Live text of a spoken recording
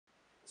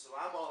So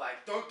I'm all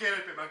like, don't get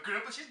up in my grill,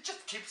 but she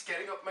just keeps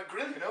getting up my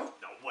grill, you know?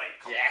 No way,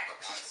 come yeah.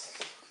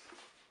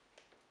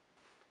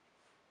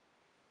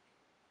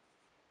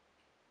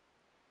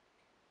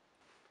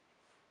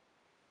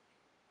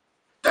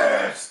 on.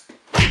 Dance!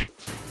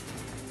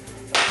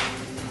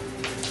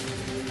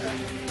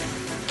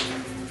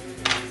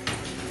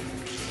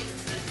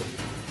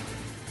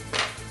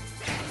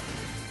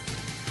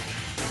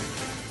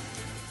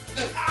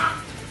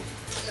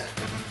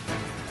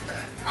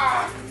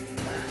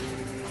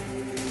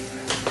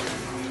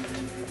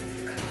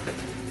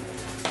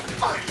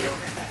 Fuck you!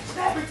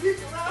 Snapping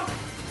people out!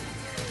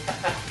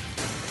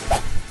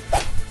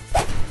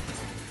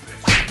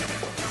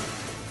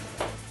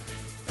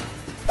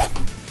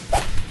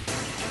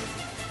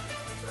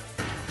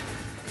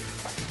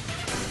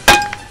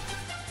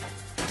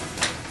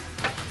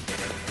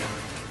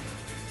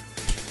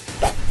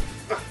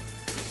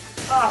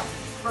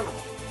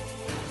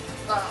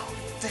 Oh,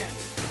 damn.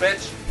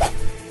 Bitch!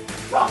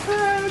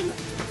 Muffin!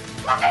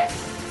 Muffin!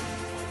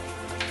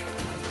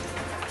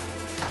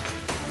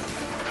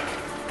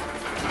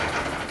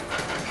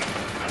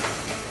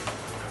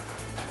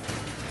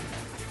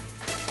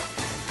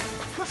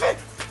 Muffin!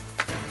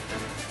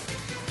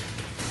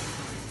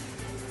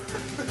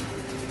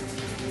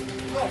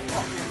 No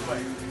fucking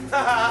way.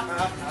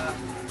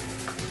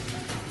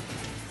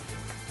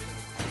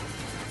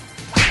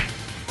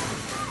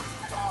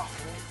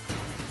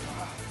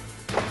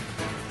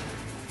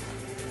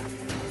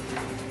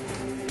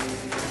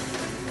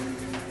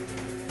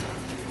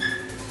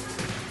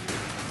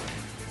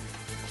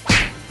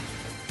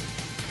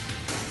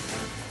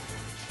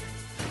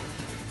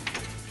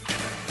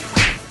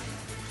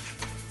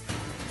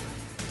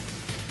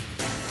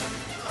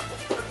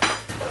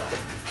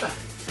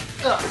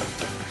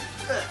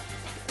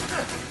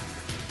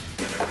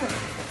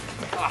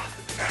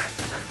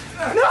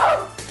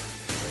 No!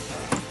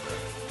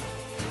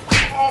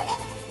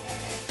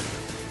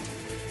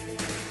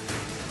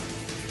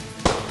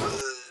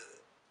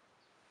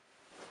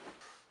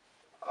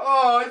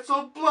 Oh, it's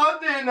so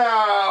bloody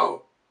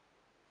now!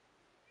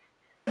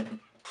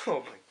 Oh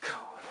my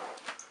god.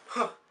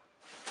 Huh.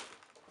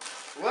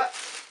 What?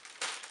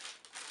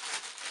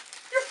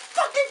 You're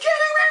fucking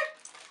kidding me!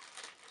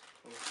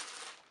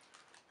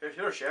 Here's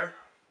your share.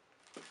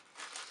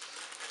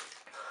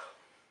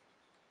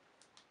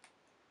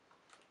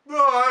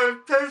 Oh,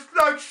 it tastes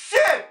like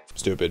shit!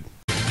 Stupid.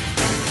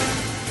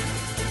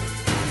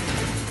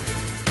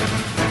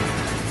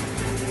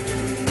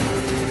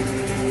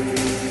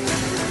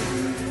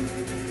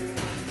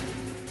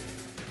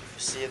 If you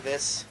see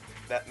this,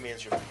 that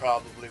means you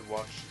probably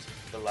watched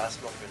the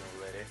last muffin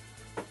already.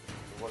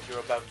 And what you're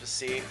about to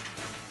see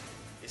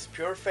is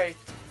pure fate.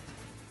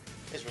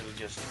 It's really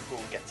just who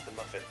gets the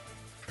muffin.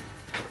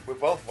 We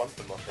both want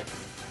the muffin.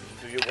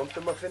 Do you want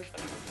the muffin?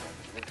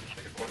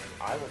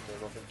 I want the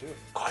muffin too.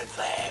 Corn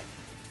flip!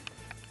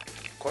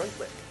 Corn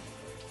flip?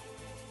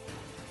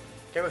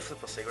 Can we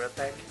flip a cigarette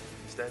pack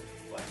instead?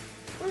 What?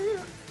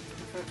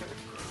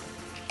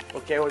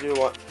 Okay, what do you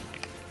want?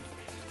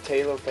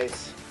 Tail or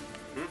face?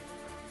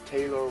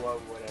 Tail or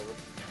whatever.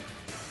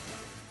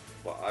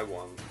 What I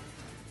want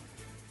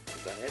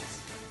is the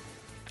heads.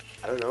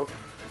 I don't know.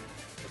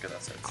 Look at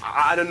that sense.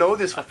 I don't know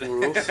these fucking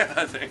rules.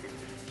 I think.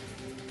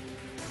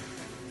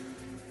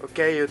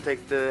 Okay, you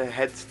take the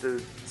head to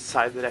the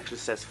side that actually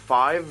says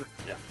 5.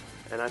 Yeah.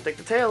 And I take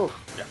the tail.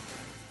 Yeah.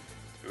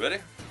 You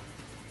ready?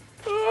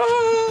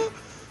 Oh.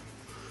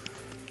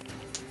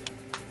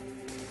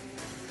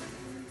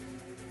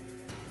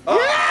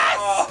 Yes!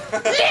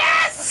 Oh.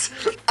 Yes!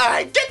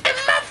 I get the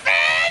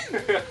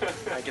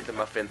muffin! I get the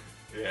muffin.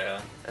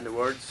 Yeah. And the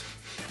words?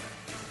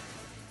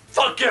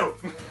 Fuck you!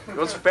 It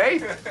was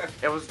fate.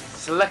 I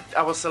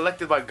was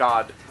selected by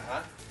God.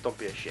 Uh-huh. Don't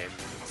be ashamed.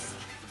 Oh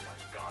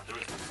my god, there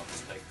is no such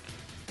thing.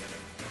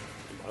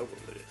 In my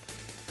world it is.